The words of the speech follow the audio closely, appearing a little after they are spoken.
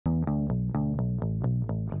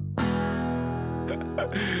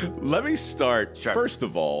Let me start. Sure. First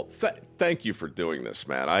of all, thank you for doing this,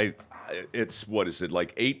 man. It's what is it,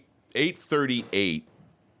 like 8:38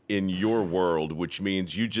 in your world, which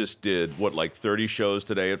means you just did what, like 30 shows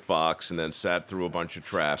today at Fox, and then sat through a bunch of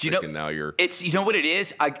traffic, and now you're. It's, you know what it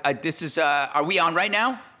is. This is. Are we on right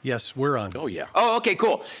now? Yes, we're on. Oh yeah. Oh, okay,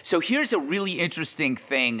 cool. So here's a really interesting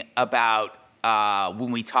thing about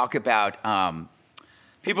when we talk about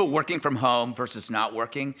people working from home versus not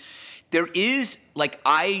working. There is, like,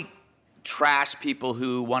 I trash people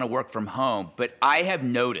who want to work from home, but I have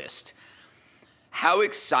noticed how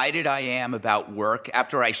excited I am about work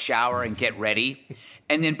after I shower and get ready.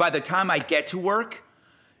 And then by the time I get to work,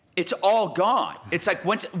 it's all gone. It's like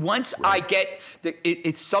once I get,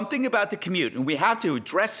 it's something about the commute, and we have to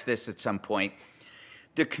address this at some point.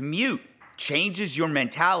 The commute changes your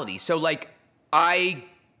mentality. So like, I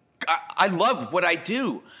love what I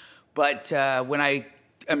do, but when I'm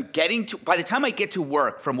by the time I get to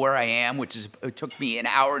work from where I am, it took me an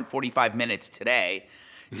hour and 45 minutes today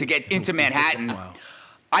to get into Manhattan. Wow.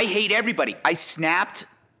 I hate everybody. I snapped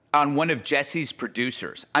on one of Jesse's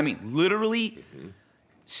producers. I mean, literally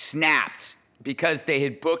snapped, because they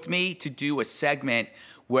had booked me to do a segment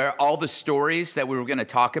where all the stories that we were gonna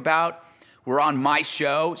talk about were on my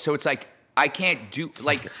show. So it's like, I can't do,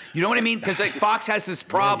 like, you know what I mean? Because like Fox has this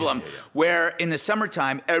problem where in the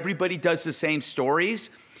summertime, everybody does the same stories.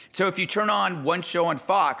 So if you turn on one show on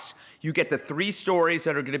Fox, you get the 3 stories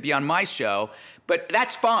that are gonna be on my show, but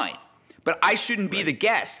that's fine. But I shouldn't be the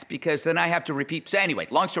guest, because then I have to repeat. So anyway,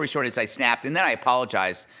 long story short is I snapped, and then I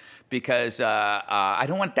apologized because I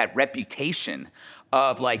don't want that reputation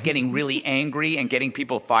of like getting really angry and getting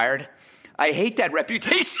people fired. I hate that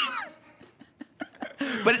reputation.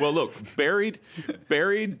 But well, look, buried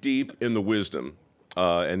deep in the wisdom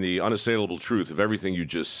and the unassailable truth of everything you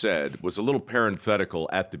just said was a little parenthetical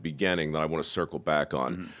at the beginning that I want to circle back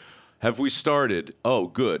on. Mm-hmm. Have we started? Oh,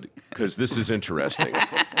 good, because this is interesting.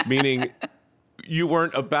 Meaning, you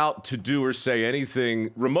weren't about to do or say anything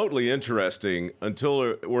remotely interesting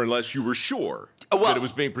until or unless you were sure that it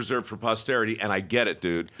was being preserved for posterity. And I get it,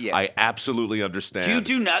 dude. Yeah. I absolutely understand.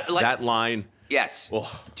 Do not like that line. Yes. Oh.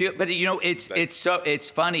 But you know, it's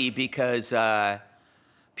funny because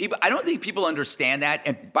people. I don't think people understand that.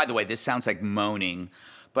 And by the way, this sounds like moaning,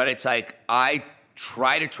 but it's like I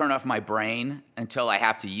try to turn off my brain until I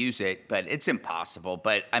have to use it, but it's impossible.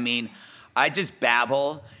 But I mean, I just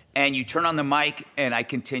babble, and you turn on the mic, and I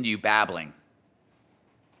continue babbling.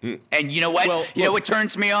 And you know what? Well, you know what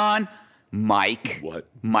turns me on? Mike. What?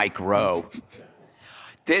 Mike Rowe.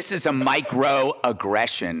 This is a Mike Rowe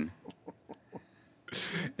aggression.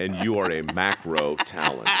 And you are a macro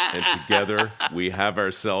talent. And together, we have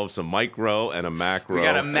ourselves a micro and a macro. We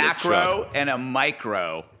got a macro and a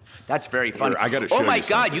micro. That's very funny. Here, I gotta show oh my you God,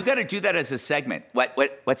 something. you got to do that as a segment.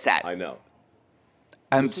 What's that? I know.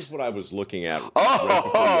 This This is what I was looking at Oh! right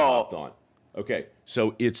before you hopped on. Okay,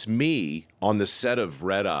 so it's me on the set of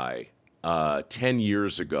Red Eye 10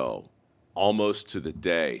 years ago, almost to the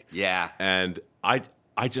day. Yeah. And I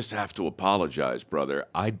just have to apologize, brother.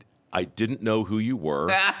 I didn't know who you were.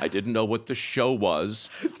 I didn't know what the show was.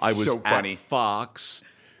 I was so funny. at Fox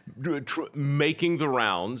making the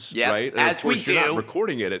rounds, Yep, right? And as of course, we you're do. not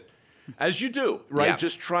recording it, as you do, right? Yeah.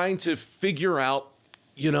 Just trying to figure out,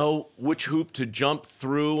 you know, which hoop to jump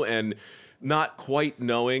through, and not quite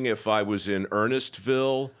knowing if I was in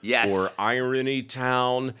Earnestville or Irony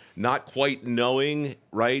Town, not quite knowing,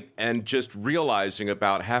 right? And just realizing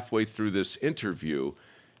about halfway through this interview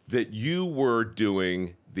that you were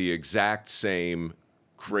doing the exact same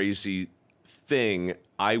crazy thing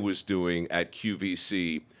I was doing at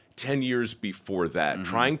QVC 10 years before that,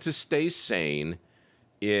 trying to stay sane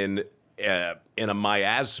in a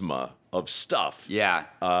miasma of stuff. Yeah.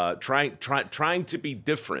 Trying to be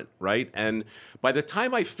different, right? And by the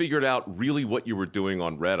time I figured out really what you were doing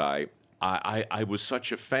on Red Eye, I was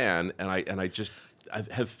such a fan, and I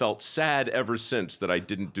have felt sad ever since that I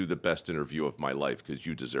didn't do the best interview of my life, because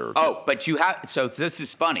you deserve it. Oh, but you have. So this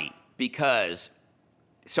is funny because,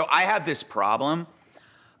 so I have this problem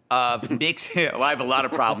of mixing. Well, I have a lot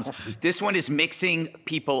of problems. This one is mixing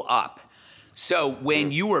people up. So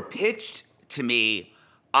when you were pitched to me,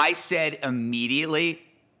 I said immediately,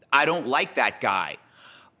 I don't like that guy.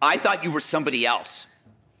 I thought you were somebody else.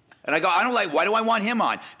 And I go, I don't like, why do I want him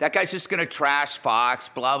on? That guy's just gonna trash Fox,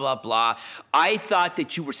 blah, blah, blah. I thought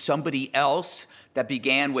that you were somebody else that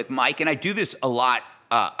began with Mike, and I do this a lot.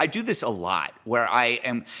 Where I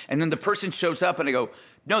am, and then the person shows up and I go,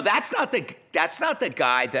 no, that's not the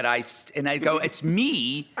guy that and I go, it's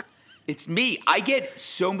me. It's me. I get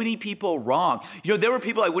so many people wrong. You know, there were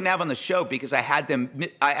people I wouldn't have on the show because I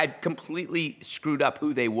had completely screwed up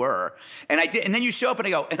who they were. And I did. And then you show up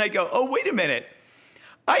and I go, oh, wait a minute.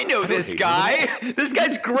 I know this guy. This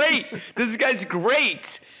guy's great. This guy's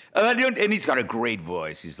great. And he's got a great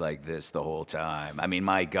voice. He's like this the whole time. I mean,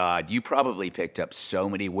 my God, you probably picked up so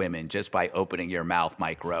many women just by opening your mouth,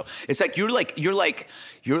 Mike Rowe. It's like you're like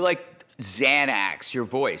Xanax, your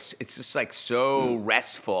voice. It's just like so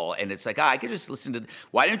restful. And it's like, I could just listen to,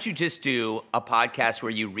 why don't you just do a podcast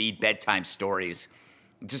where you read bedtime stories?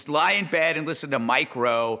 Just lie in bed and listen to Mike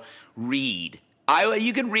Rowe read.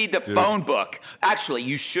 You can read the phone book. Actually,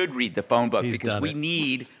 you should read the phone book because we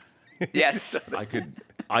need, yes.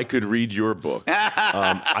 I could read your book.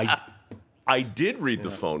 I did read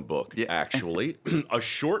the phone book, actually, a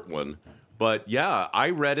short one. But yeah, I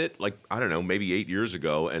read it like, I don't know, maybe 8 years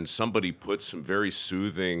ago, and somebody put some very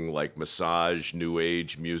soothing, like massage, new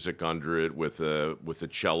age music under it with a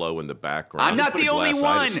cello in the background. I'm not the only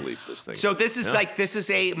one. So this is this is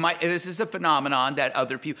a phenomenon that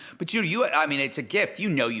other people. But I mean, it's a gift. You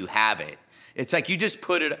know, you have it. It's like you just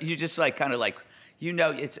put it. You just like kind of like. You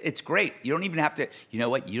know, it's great. You don't even have to, you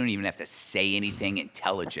know what? You don't even have to say anything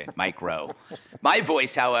intelligent, Mike Rowe. My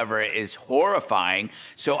voice, however, is horrifying,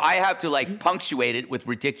 so I have to like punctuate it with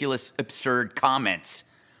ridiculous, absurd comments.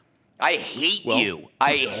 I hate you.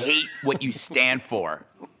 I hate what you stand for.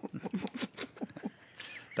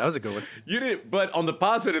 That was a good one. You didn't, but on the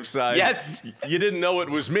positive side, yes, you didn't know it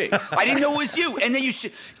was me. I didn't know it was you, and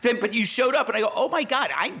then but you showed up, and I go, oh my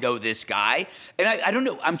God, I know this guy, and I don't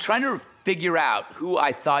know. I'm trying to figure out who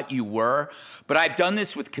I thought you were, but I've done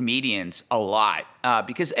this with comedians a lot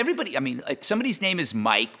because everybody. I mean, if somebody's name is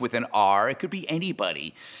Mike with an R, it could be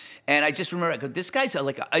anybody, and I just remember, I go, this guy's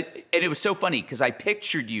and it was so funny because I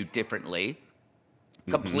pictured you differently,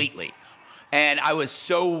 completely, and I was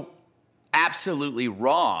so absolutely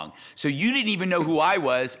wrong. So you didn't even know who I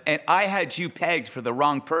was, and I had you pegged for the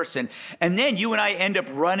wrong person. And then you and I end up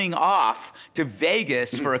running off to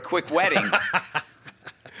Vegas for a quick wedding.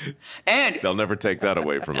 And they'll never take that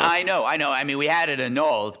away from us. I know. I mean, we had it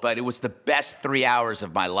annulled, but it was the best 3 hours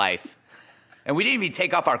of my life. And we didn't even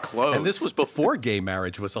take off our clothes. And this was before gay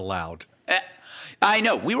marriage was allowed. I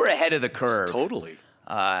know. We were ahead of the curve. Totally.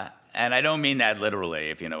 And I don't mean that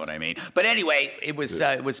literally, if you know what I mean. But anyway, it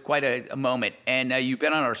was quite a moment. And you've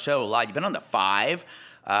been on our show a lot. You've been on the 5.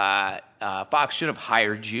 Fox should have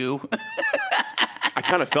hired you. I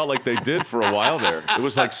kind of felt like they did for a while there. It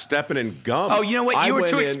was like stepping in gum. Oh, you know what? You were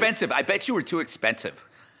too expensive. I bet you were too expensive.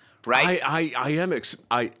 Right? I am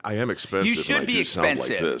expensive. You should be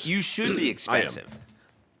expensive. Like you should be expensive.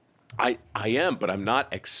 I am, but I'm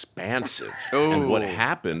not expansive. Ooh. And what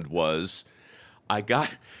happened was I got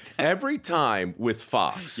every time with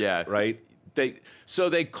Fox, right?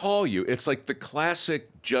 They call you. It's like the classic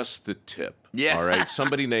just the tip. Yeah. All right.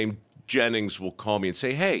 Somebody named Jennings will call me and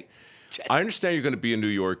say, hey, I understand you're going to be in New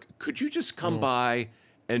York. Could you just come by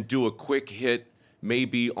and do a quick hit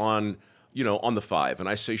maybe on the 5? And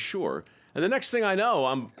I say, sure. And the next thing I know,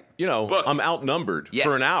 I'm outnumbered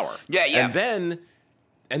for an hour. Yeah.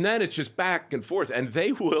 And then it's just back and forth, and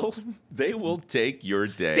they will take your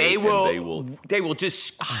day. They will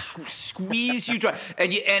just squeeze you dry,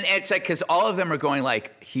 and it's like because all of them are going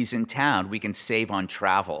like, he's in town, we can save on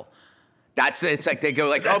travel. It's like they go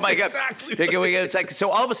like, oh my God, exactly they go. It's like so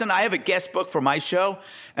all of a sudden I have a guest book for my show,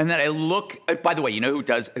 and then I look. By the way, you know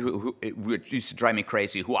who used to drive me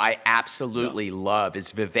crazy, who I absolutely love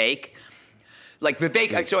is Vivek. Like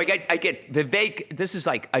Vivek, so I get Vivek, this is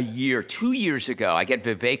like 2 years ago, I get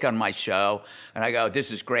Vivek on my show, and I go, this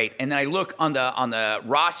is great. And then I look on the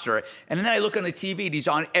roster, and then I look on the TV, and he's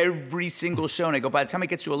on every single show, and I go, by the time it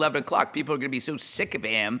gets to 11 o'clock, people are going to be so sick of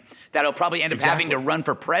him that he'll probably end up having to run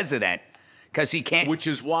for president, because he can't. Which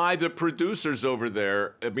is why the producers over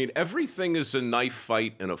there, I mean, everything is a knife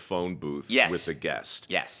fight in a phone booth with a guest.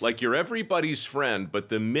 Yes. Like you're everybody's friend, but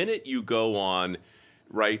the minute you go on,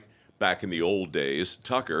 right, back in the old days,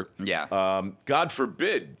 Tucker. Yeah. God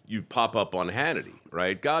forbid you pop up on Hannity,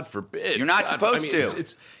 right? God forbid. You're not supposed to.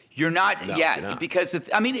 You're not. No, yeah. you're not. Because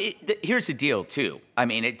here's the deal too. I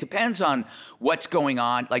mean, it depends on what's going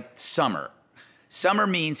on. Like summer. Summer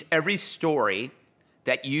means every story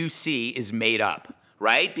that you see is made up.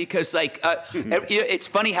 Right? Because it's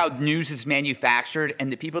funny how news is manufactured,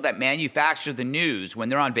 and the people that manufacture the news when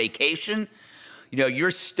they're on vacation.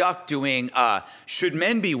 You're stuck doing, should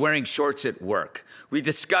men be wearing shorts at work? We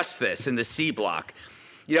discussed this in the C block.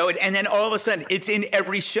 You know, and then all of a sudden, it's in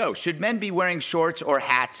every show. Should men be wearing shorts or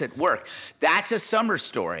hats at work? That's a summer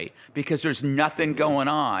story because there's nothing going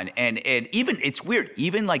on. And even, it's weird,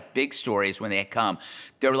 even like big stories when they come,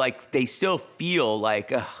 they're like, they still feel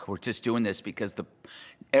like, we're just doing this because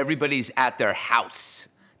everybody's at their house.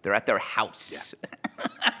 They're at their house.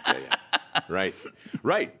 Yeah.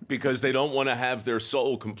 Right, because they don't want to have their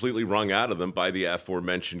soul completely wrung out of them by the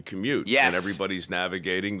aforementioned commute. Yes. And everybody's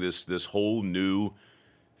navigating this whole new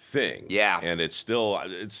thing. Yeah. And it's still,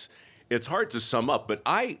 it's hard to sum up, but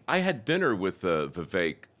I had dinner with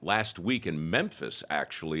Vivek last week in Memphis,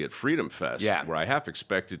 actually, at Freedom Fest, where I half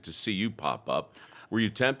expected to see you pop up. Were you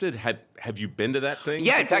tempted? Have you been to that thing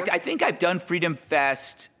Yeah, before? in fact, I think I've done Freedom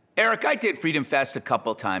Fest. Eric, I did Freedom Fest a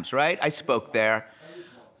couple times, right? I spoke there.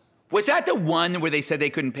 Was that the one where they said they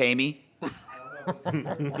couldn't pay me?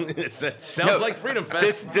 It sounds like Freedom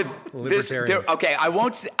Fest. Okay, I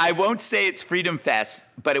won't say it's Freedom Fest,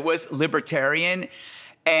 but it was libertarian.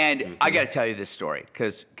 And I got to tell you this story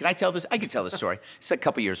because can I tell this? I can tell this story. It's a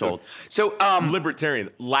couple years old. So libertarian,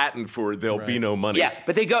 Latin for there'll be no money. Yeah,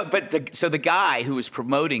 but so the guy who was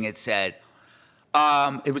promoting it said.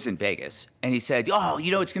 It was in Vegas, and he said, "Oh,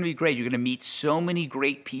 you know, it's going to be great. You're going to meet so many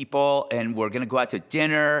great people, and we're going to go out to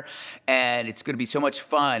dinner, and it's going to be so much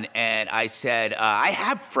fun." And I said, "I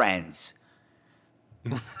have friends.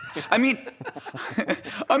 I mean,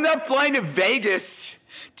 I'm not flying to Vegas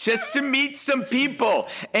just to meet some people."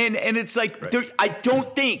 And it's like, I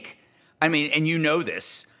don't think. I mean, and you know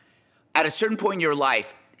this. At a certain point in your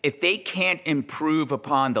life, if they can't improve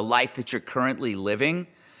upon the life that you're currently living.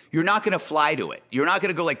 You're not going to fly to it. You're not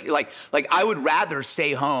going to go like I would rather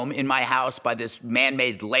stay home in my house by this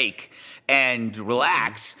man-made lake and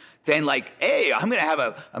relax than like, hey, I'm gonna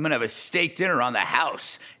have a steak dinner on the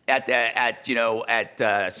house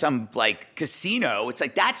at some like casino. It's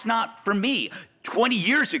like that's not for me. 20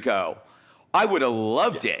 years ago, I would have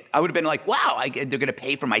loved it. I would have been like, wow, they're going to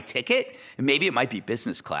pay for my ticket? And maybe it might be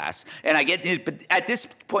business class. And I get it, but at this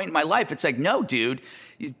point in my life, it's like, no, dude,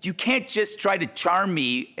 you can't just try to charm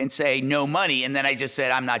me and say no money. And then I just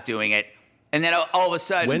said, I'm not doing it. And then all of a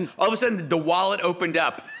sudden, the wallet opened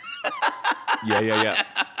up. Yeah.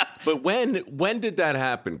 But when did that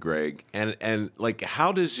happen, Greg? And like,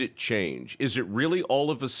 how does it change? Is it really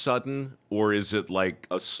all of a sudden, or is it like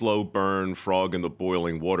a slow burn, frog in the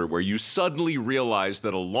boiling water, where you suddenly realize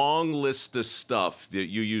that a long list of stuff that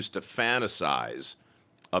you used to fantasize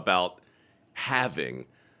about having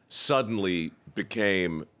suddenly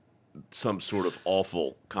became some sort of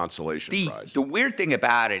awful consolation prize? The weird thing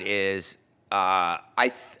about it is, I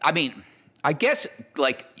mean, I guess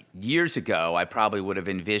like years ago, I probably would have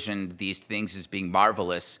envisioned these things as being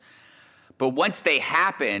marvelous. But once they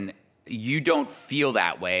happen, you don't feel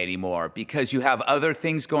that way anymore because you have other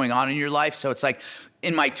things going on in your life. So it's like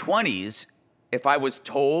in my 20s, if I was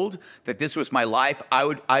told that this was my life,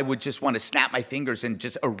 I would just want to snap my fingers and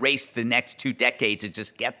just erase the next 2 decades and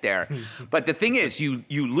just get there. But the thing is, you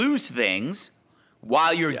lose things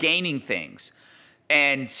while you're gaining things.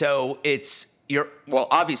 And so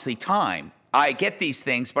obviously time. I get these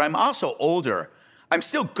things, but I'm also older. I'm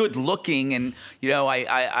still good looking, and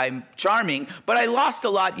I'm charming, but I lost a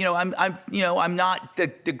lot. I'm not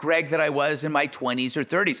the Greg that I was in my 20s or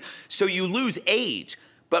 30s. So you lose age,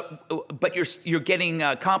 but you're getting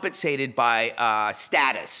compensated by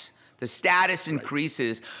status. The status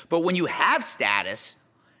increases, but when you have status,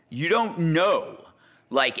 you don't know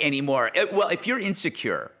anymore. If you're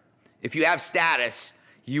insecure, if you have status,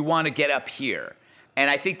 you want to get up here. And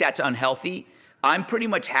I think that's unhealthy. I'm pretty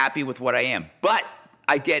much happy with what I am. But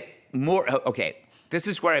I get more, okay, this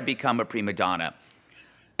is where I become a prima donna.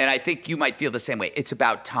 And I think you might feel the same way. It's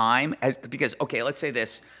about time, because, okay, let's say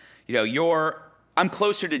this. I'm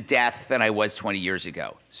closer to death than I was 20 years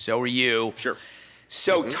ago. So are you. Sure.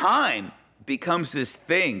 So time becomes this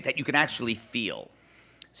thing that you can actually feel.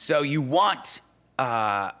 So you want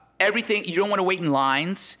everything. You don't want to wait in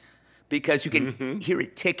lines because you can hear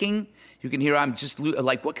it ticking. You can hear, I'm just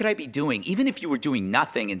like, what could I be doing? Even if you were doing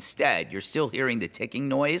nothing instead, you're still hearing the ticking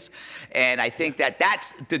noise. And I think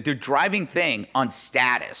that's the driving thing on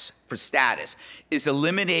status is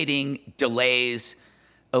eliminating delays,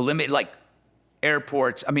 like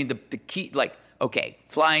airports. I mean, the key, okay,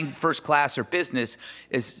 flying first class or business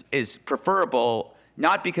is preferable,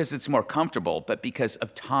 not because it's more comfortable, but because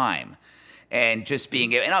of time and just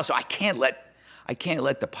being, and also I can't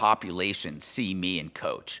let the population see me and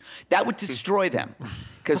coach. That would destroy them.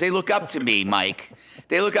 because they look up to me, Mike.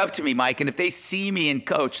 They look up to me, Mike, and if they see me in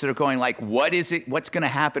coach, they're going like, what is it? What's going to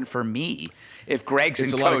happen for me if Greg's in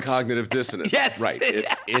coach? It's a lot of cognitive dissonance. Yes. Right.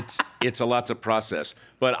 It's a lot to process.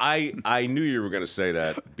 But I knew you were going to say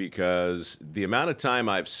that because the amount of time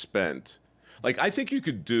I've spent, like I think you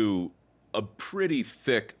could do a pretty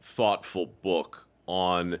thick, thoughtful book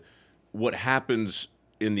on what happens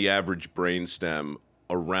in the average brainstem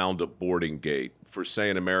around a boarding gate for, say,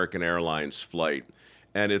 an American Airlines flight.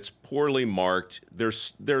 And it's poorly marked.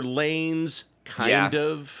 They're lanes, kind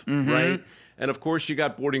of, right? And of course, you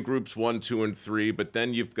got boarding groups 1, 2, and 3, but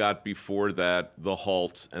then you've got before that the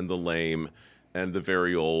halt and the lame and the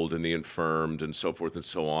very old and the infirmed and so forth and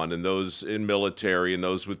so on, and those in military and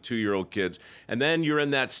those with 2-year-old kids. And then you're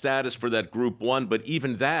in that status for that group 1, but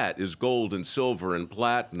even that is gold and silver and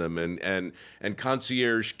platinum and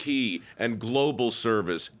concierge key and global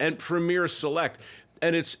service and premier select.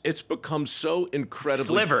 And it's become so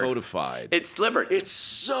incredibly codified. It's slivered. It's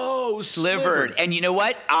so slivered. And you know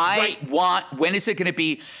what? When is it going to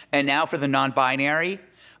be? And now for the non-binary,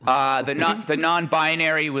 the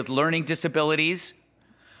non-binary with learning disabilities.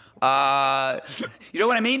 You know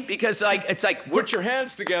what I mean? Because it's like put your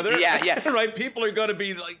hands together. Yeah. Right. People are going to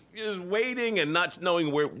be like just waiting and not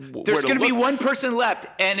knowing where. There's going to be one person left,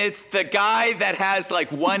 and it's the guy that has like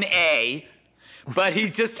 1A. But he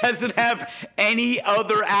just doesn't have any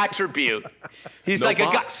other attribute. He's like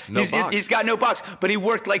box. a guy. He's got no box. But he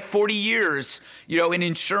worked like 40 years, in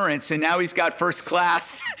insurance, and now he's got first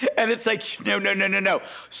class. And it's like, no,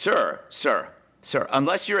 sir.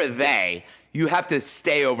 Unless you're a they, you have to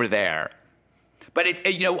stay over there. But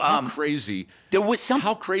how crazy. There was some.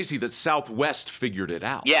 How crazy that Southwest figured it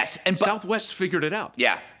out. Yes, Southwest figured it out.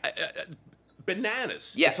 Yeah.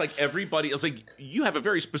 Bananas. Yeah. It's like everybody, it's like you have a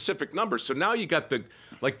very specific number. So now you got the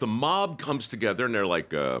mob comes together and they're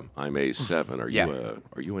like, I'm A7.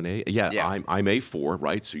 Are you an A? Yeah. I'm A4,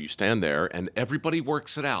 right? So you stand there and everybody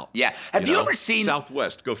works it out. Yeah. Have you ever seen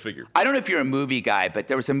Southwest? Go figure. I don't know if you're a movie guy, but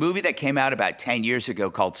there was a movie that came out about 10 years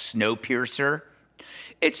ago called Snowpiercer.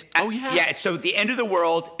 So the end of the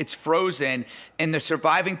world, it's frozen, and the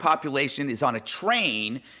surviving population is on a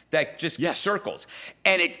train that just circles,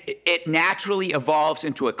 and it naturally evolves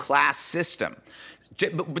into a class system.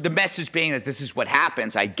 But the message being that this is what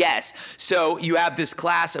happens, I guess. So you have this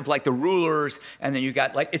class of like the rulers, and then you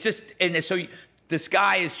got like this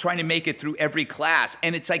guy is trying to make it through every class,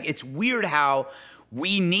 and it's like it's weird how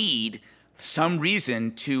we need some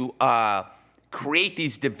reason to create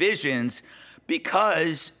these divisions.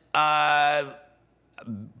 Because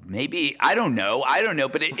maybe, I don't know,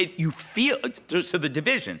 but you feel, so the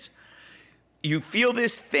divisions, you feel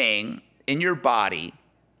this thing in your body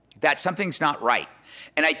that something's not right.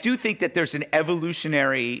 And I do think that there's an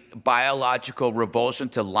evolutionary biological revulsion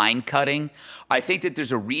to line cutting. I think that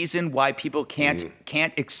there's a reason why people can't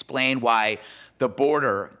explain why the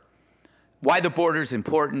border is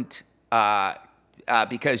important,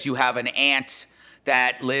 because you have an ant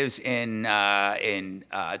that lives in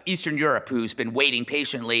Eastern Europe who's been waiting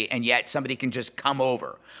patiently, and yet somebody can just come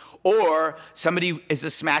over. Or somebody is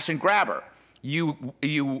a smash and grabber. You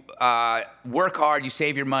work hard, you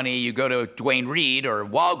save your money, you go to Duane Reade or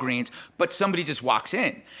Walgreens, but somebody just walks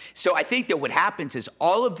in. So I think that what happens is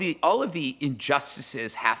all of the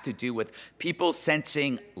injustices have to do with people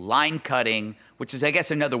sensing line cutting, which is, I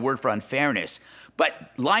guess, another word for unfairness.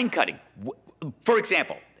 But line cutting, for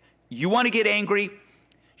example, you want to get angry,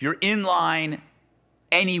 you're in line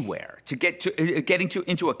anywhere to getting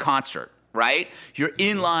into a concert, right? You're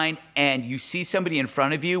in line and you see somebody in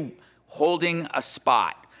front of you holding a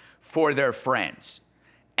spot for their friends.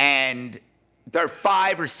 And their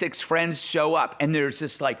 5 or 6 friends show up and there's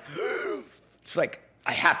this like, it's like,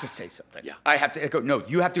 I have to say something. Yeah. I have to go, no,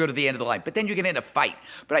 you have to go to the end of the line. But then you're gonna end a fight.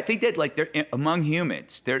 But I think that like among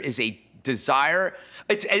humans, there is a desire.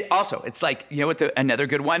 It's like, you know what another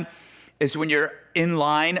good one is when you're in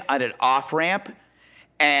line at an off-ramp,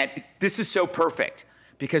 and this is so perfect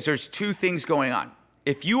because there's 2 things going on.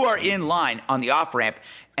 If you are in line on the off-ramp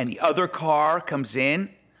and the other car comes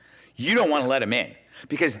in, you don't want to let them in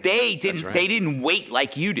because they didn't wait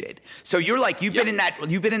like you did. So you're like you've been in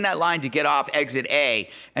that line to get off exit A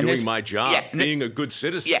and doing my job, being a good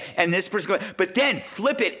citizen. Yeah, and this person goes, but then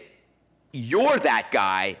flip it, you're that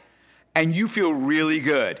guy. And you feel really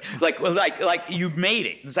good, like you made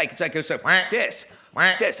it. It's like this.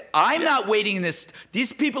 I'm not waiting in this.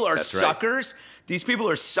 These people are suckers. Right. These people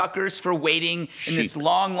are suckers for waiting in this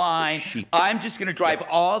long line. I'm just gonna drive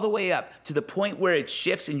all the way up to the point where it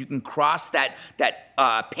shifts and you can cross that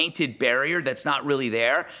painted barrier that's not really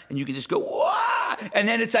there, and you can just go, wah! And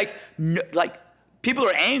then it's like People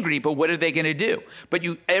are angry, but what are they going to do? But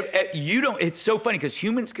you don't. It's so funny because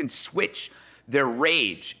humans can switch their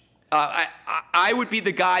rage. I would be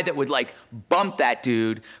the guy that would like bump that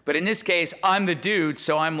dude, but in this case, I'm the dude,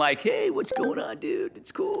 so I'm like, hey, what's going on, dude? It's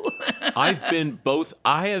cool. I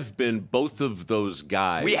have been both of those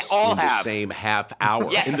guys. We all in have. the same half hour.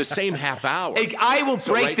 Yes. In the same half hour. I will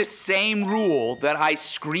break the same rule that I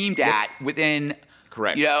screamed at within.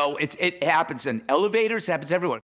 Correct. You know, it happens in elevators, it happens everywhere.